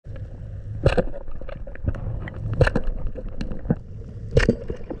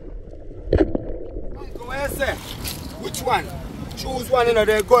one. Choose one, you know,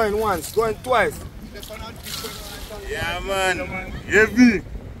 they're going once, going twice. Yeah, man. Heavy.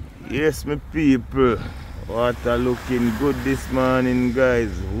 Yes, my people. Water looking good this morning,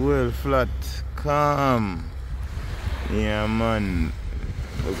 guys. Well flat, calm. Yeah, man.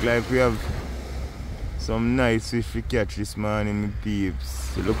 Look like we have some nice fish to catch this morning, my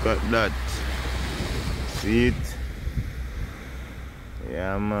peeps. Look at that. See it?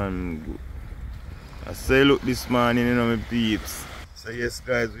 Yeah, man. I say look this morning, you know, my peeps. So yes,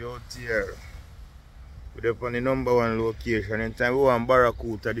 guys, we out here. We're up on the #1 location. In time we want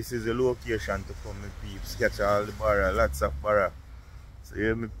Barracuda, this is the location to come, my peeps. Catch all the barra, lots of barra. So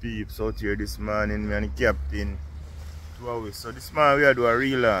yeah, my peeps out here this morning, me and the captain. 2 hours. So this morning we are doing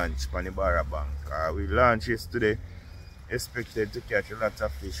a relaunch on the barra bank. We launched yesterday. Expected to catch a lot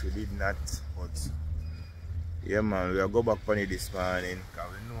of fish, we did not. But yeah, man, we are go back on it this morning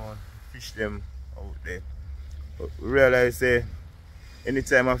because we know fish them out there. But we realize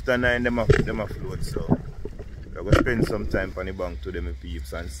anytime after 9 them afloat, so we're going to spend some time on the bank to them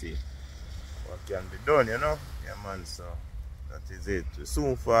peeps and see what can be done, you know. Yeah, man, so that is it. We're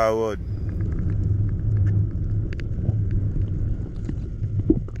soon forward.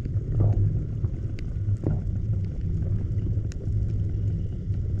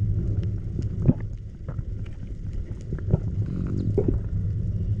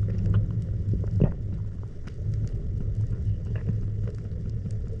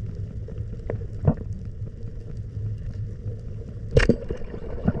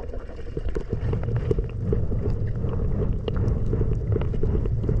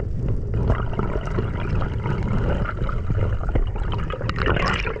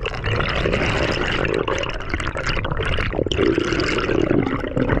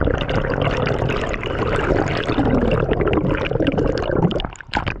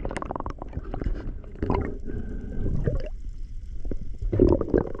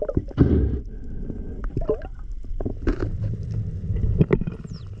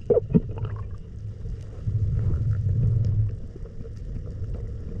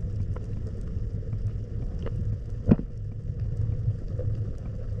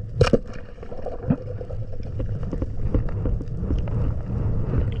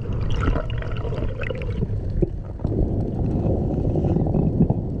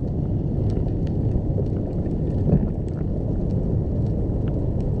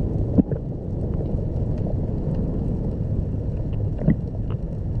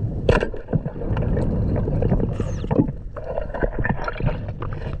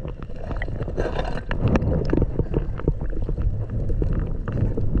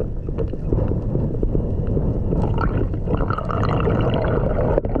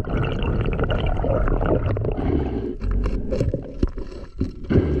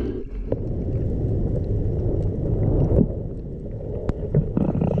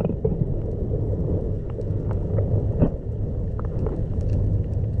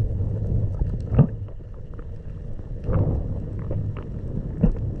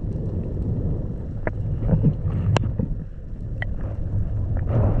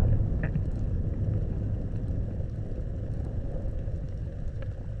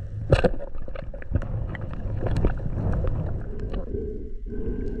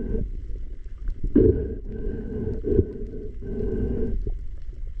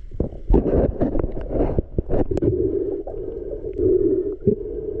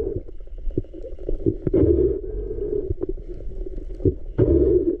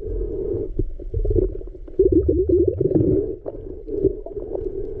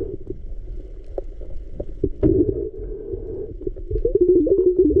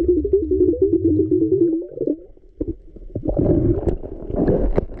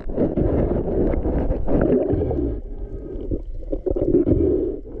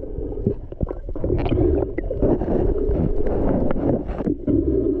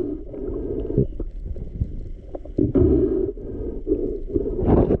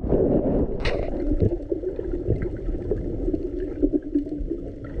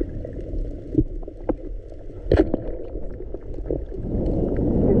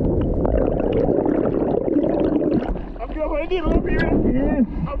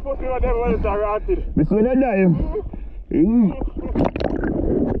 This one I dive.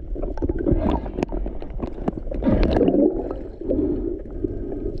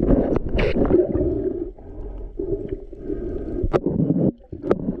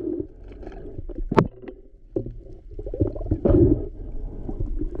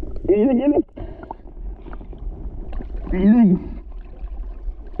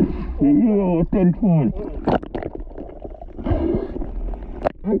 Yo, 10 pounds.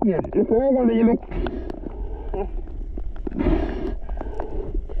 Okay, it's all going to look.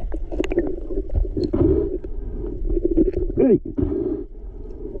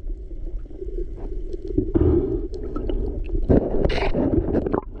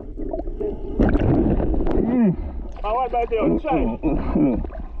 Yo, try.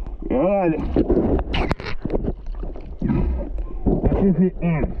 Alright. That's it,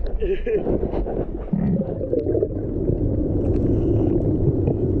 man.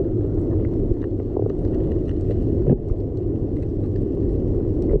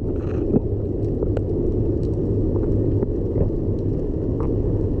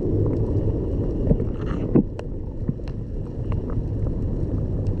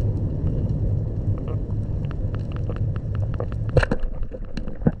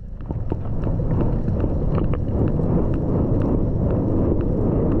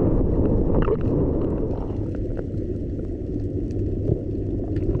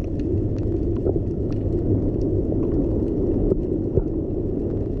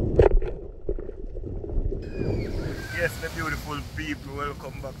 Yes, my beautiful people,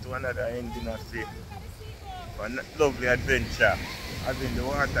 welcome back to another ending of the lovely adventure. As in the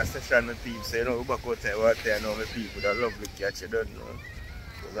water session, my people, so you know, we back out there water, you know, my people, that lovely catch, you don't know.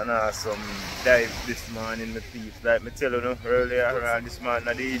 It was an awesome dive this morning, my peeps. Like I tell you earlier around this morning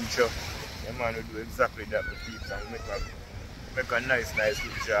at the intro, the man will do exactly that, my peeps, and make a nice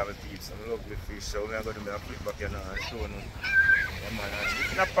picture, my peeps, some lovely fish. So we're going to do a flip back here now and show you. Yeah, man,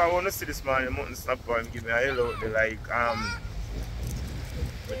 the snapper, I want to see this man, the mountain snapper, and give me a hello. They like,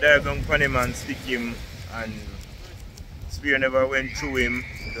 we dive down on him and stick him, and spear never went through him.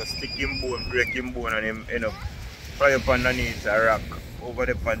 Just stick him bone, break him bone, and him end up fly up underneath a rock over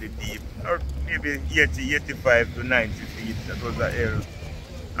the on the deep, or maybe 80, 85 to 90 feet. That was a hell.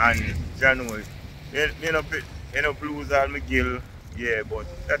 And January, end up lose all my gill. Yeah, but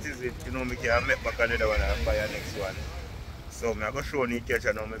that is it. You know, I can make back another one and buy a next one. So I'm going to show you catch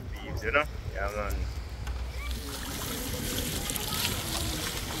on my peeps, you know? Yeah, man.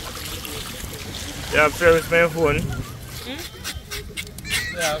 You have service my phone?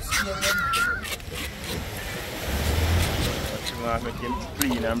 Yeah, You want to make him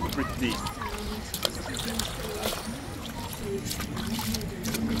clean and pretty.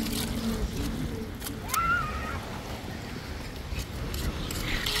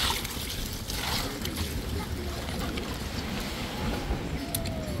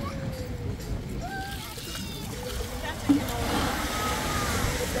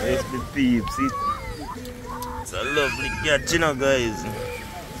 Yes, the peeps. It's a lovely catch, you know, guys.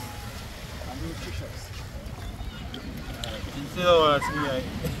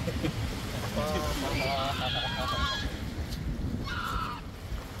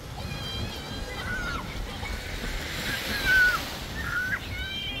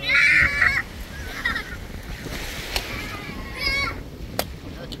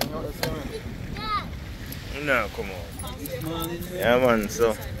 No, come on. Yeah, man,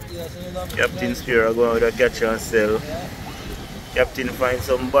 so Captain Spear go out with a catch and sell. Captain find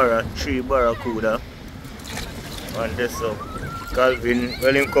some 3 barracuda. And this so Calvin,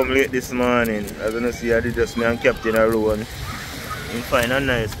 well, him come late this morning. As you see, I did just me and Captain a row and him find a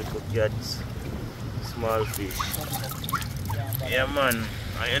nice little catch, small fish. Yeah, man,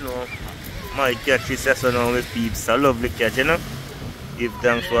 and you know, my catch is just now with peeps. A lovely catch, you know. Give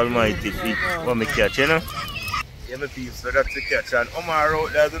thanks to Almighty for me catch, you know. Yeah, my peeps, so that's the catch. And Omar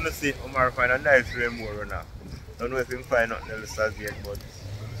out there, as you see, Omar find a nice rainbow runner. Don't know if he find nothing else as yet, but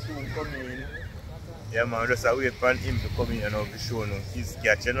soon come in. Yeah, man, just wait for him to come in and I'll be showing his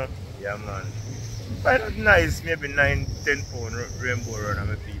catch, you know. Yeah, man. Find out nice, maybe 9-10 pound rainbow runner,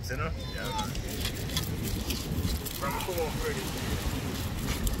 my peeps, you know. Yeah, man. From come up ready.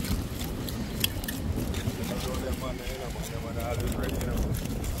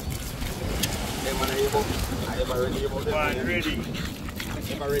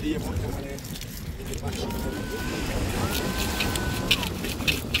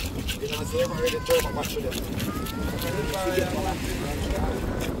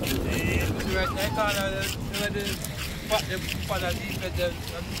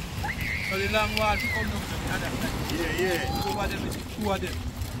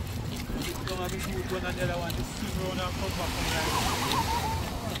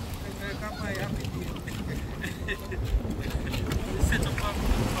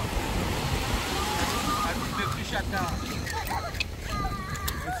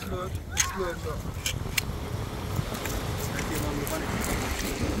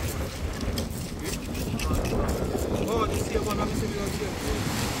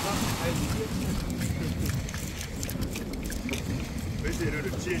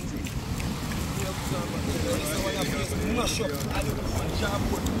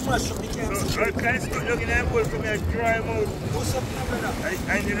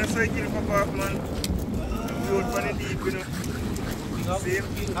 I need a cycle for park, man. Road for the deep, you know. Same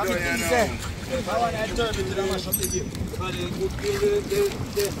thing going on now. Man, you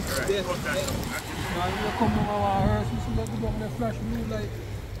come over our house, you see that the bomb that flash blue like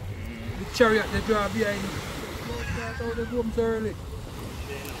the chariot they drive behind you. That's how they come so early.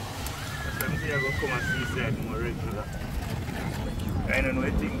 I'm going to come and see side more regular. I don't know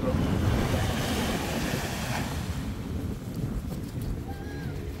anything, bro.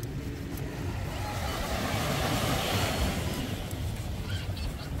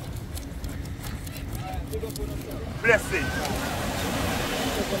 Bless it.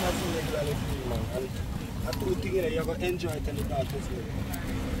 I do think you're going to enjoy it in the darkness.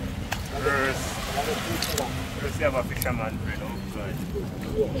 First you have a fisherman friend outside.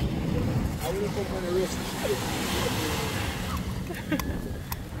 I will come on the rest.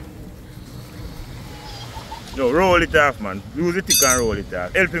 No, roll it off, man. Use the tick and roll it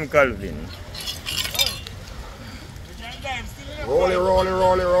off. Help him, Calvin. Roll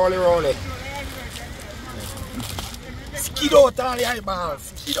it. Skid out all the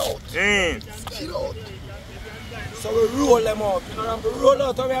eyeballs. Skid out. Skid out. So we roll them out. You know, we roll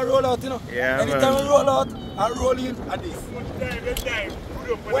out and we roll out, you know. Yeah, anytime man. we roll out and roll in, and this.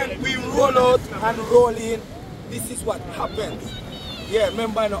 When we roll out and roll in, this is what happens. Yeah,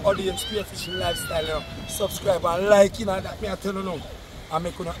 remember, you know, Odane Spearfishing lifestyle, you know, subscribe and like, you know, that me I tell you now. And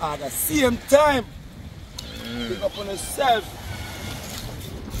make you know order. Same time. Pick up on yourself.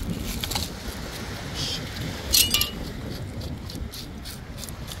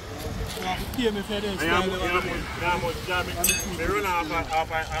 I run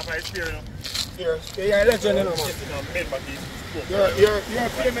off a spear, you know. You're a legend, you know, man. Your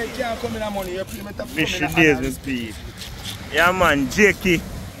payment can't come in money. Your payment have come in Mission days with speed. Yeah, man, Jakey.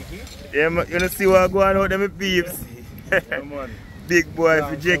 Yeah, man, you know see what going on with them peeps. Big boy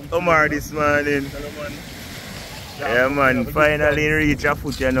for Jake Omar this morning. Yeah, man, finally reach a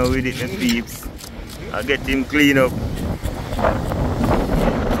foot you know with it, my peeps. I get him clean up.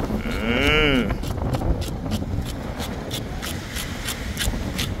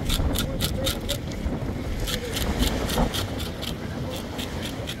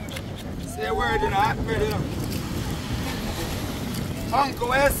 Say a word, you know, hot bread, you know. Uncle,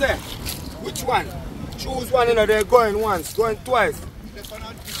 what you say? Which one? Choose one, you know, they're going once, going twice.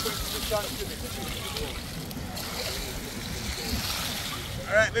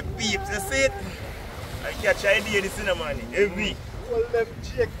 Alright, my peeps, you see it? I catch idea this in the morning, every. Hold them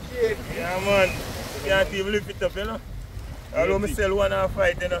check kid. Yeah, man. You can't even lift it up, you know. Although I sell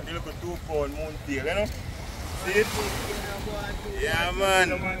 1.5, you know, the little 2-pound moon tail, you know. See it? Yeah, man.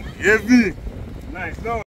 Heavy. Nice, no.